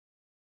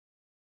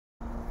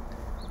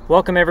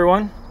Welcome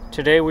everyone.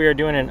 Today we are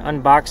doing an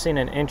unboxing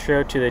and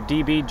intro to the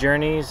DB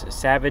Journeys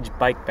Savage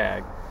Bike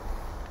Bag.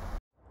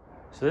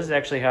 So this is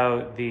actually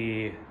how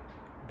the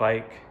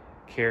bike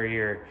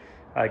carrier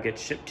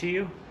gets shipped to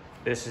you.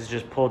 This is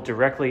just pulled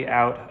directly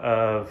out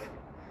of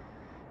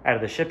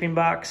the shipping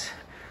box,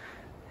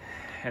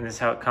 and this is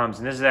how it comes.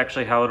 And this is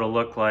actually how it'll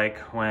look like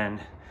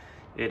when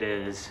it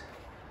is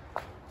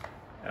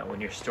when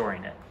you're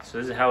storing it. So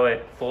this is how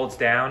it folds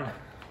down.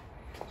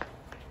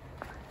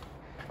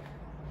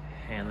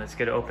 And let's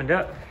get it opened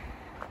up.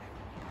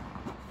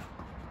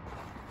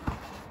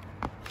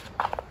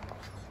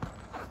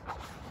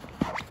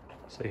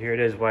 So here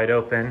it is, wide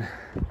open.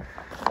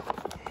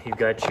 You've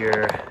got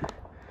your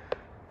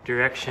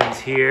directions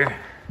here.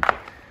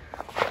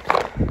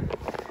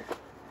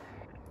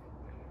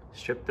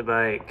 Strip the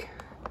bike,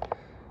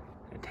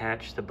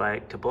 attach the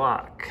bike to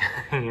block,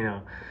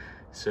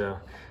 So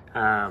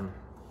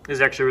this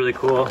is actually really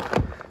cool.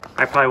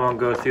 I probably won't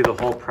go through the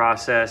whole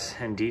process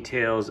and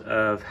details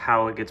of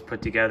how it gets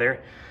put together.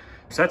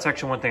 So that's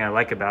actually one thing I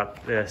like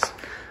about this,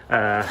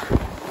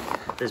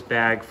 this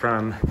bag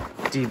from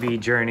DB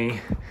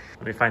Journey.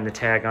 Let me find the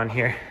tag on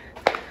here.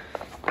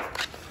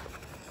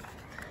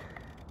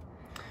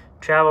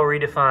 Travel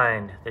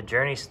redefined. The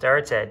journey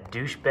starts at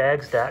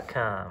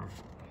douchebags.com.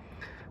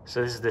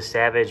 So this is the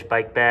Savage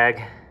Bike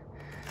Bag.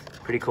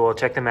 Pretty cool,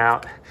 check them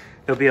out.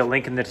 There'll be a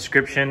link in the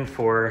description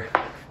for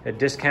a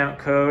discount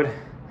code.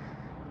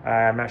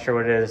 I'm not sure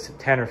what it is,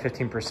 10 or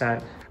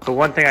 15%. But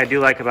one thing I do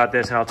like about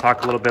this, and I'll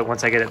talk a little bit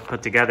once I get it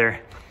put together,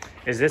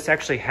 is this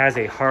actually has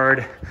a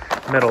hard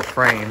metal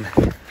frame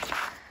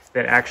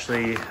that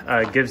actually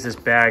gives this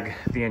bag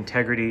the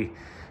integrity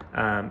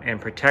and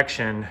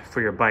protection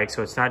for your bike.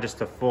 So it's not just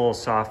a full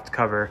soft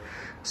cover,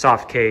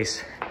 soft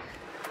case.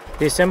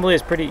 The assembly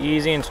is pretty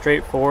easy and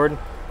straightforward.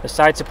 The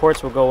side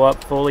supports will go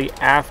up fully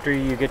after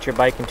you get your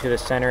bike into the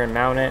center and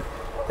mount it.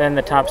 Then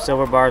the top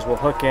silver bars will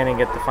hook in and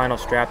get the final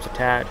straps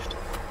attached.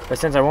 But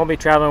since I won't be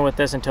traveling with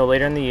this until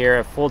later in the year,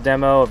 a full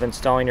demo of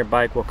installing your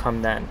bike will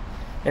come then.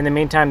 In the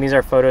meantime, these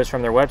are photos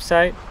from their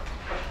website.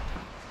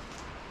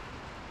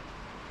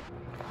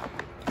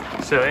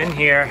 So in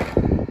here,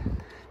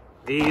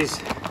 these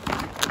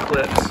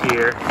clips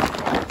here,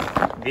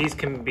 these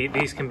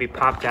can be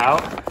popped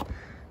out.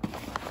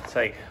 It's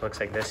like, looks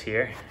like this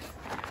here.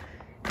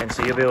 And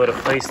so you'll be able to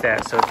place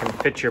that so it can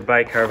fit your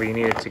bike however you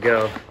need it to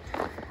go.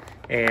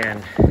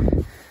 And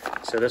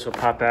so this will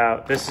pop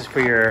out. This is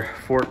for your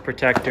fork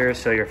protector,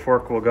 so your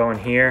fork will go in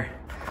here.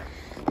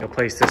 You'll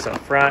place this up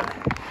front.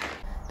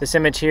 This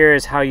image here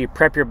is how you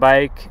prep your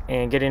bike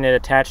and getting it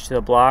attached to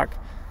the block.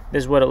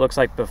 This is what it looks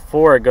like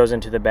before it goes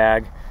into the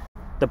bag.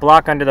 The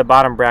block under the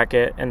bottom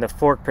bracket and the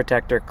fork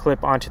protector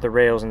clip onto the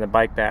rails in the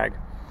bike bag.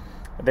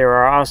 There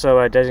are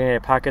also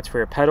designated pockets for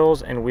your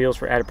pedals and wheels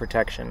for added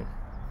protection.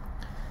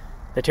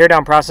 The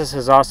teardown process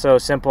is also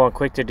simple and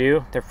quick to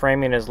do. The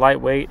framing is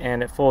lightweight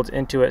and it folds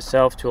into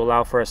itself to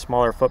allow for a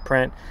smaller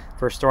footprint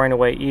for storing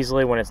away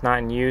easily when it's not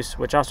in use,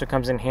 which also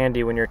comes in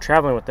handy when you're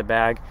traveling with the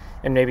bag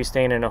and maybe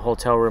staying in a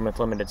hotel room with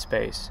limited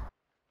space.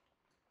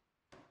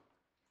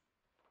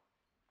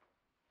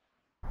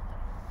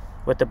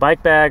 With the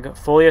bike bag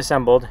fully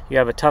assembled, you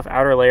have a tough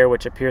outer layer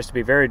which appears to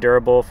be very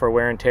durable for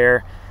wear and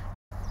tear.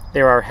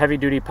 There are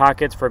heavy-duty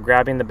pockets for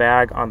grabbing the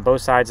bag on both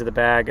sides of the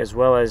bag, as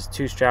well as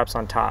two straps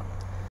on top.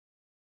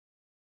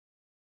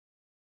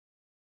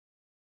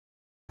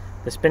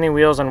 The spinning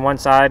wheels on one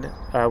side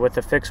with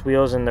the fixed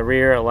wheels in the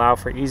rear allow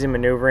for easy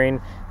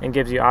maneuvering and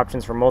gives you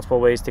options for multiple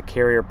ways to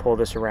carry or pull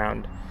this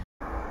around.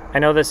 I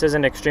know this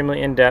isn't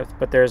extremely in-depth,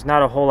 but there's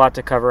not a whole lot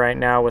to cover right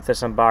now with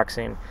this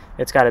unboxing.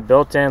 It's got a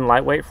built-in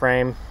lightweight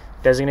frame,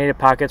 designated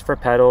pockets for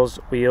pedals,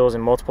 wheels,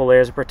 and multiple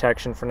layers of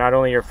protection for not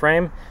only your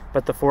frame,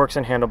 but the forks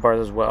and handlebars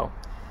as well.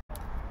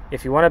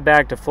 If you want a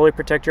bag to fully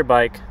protect your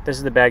bike, this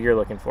is the bag you're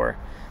looking for.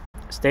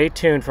 Stay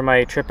tuned for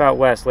my trip out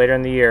west later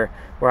in the year,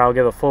 where I'll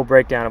give a full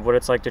breakdown of what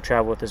it's like to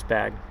travel with this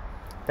bag.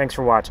 Thanks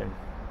for watching.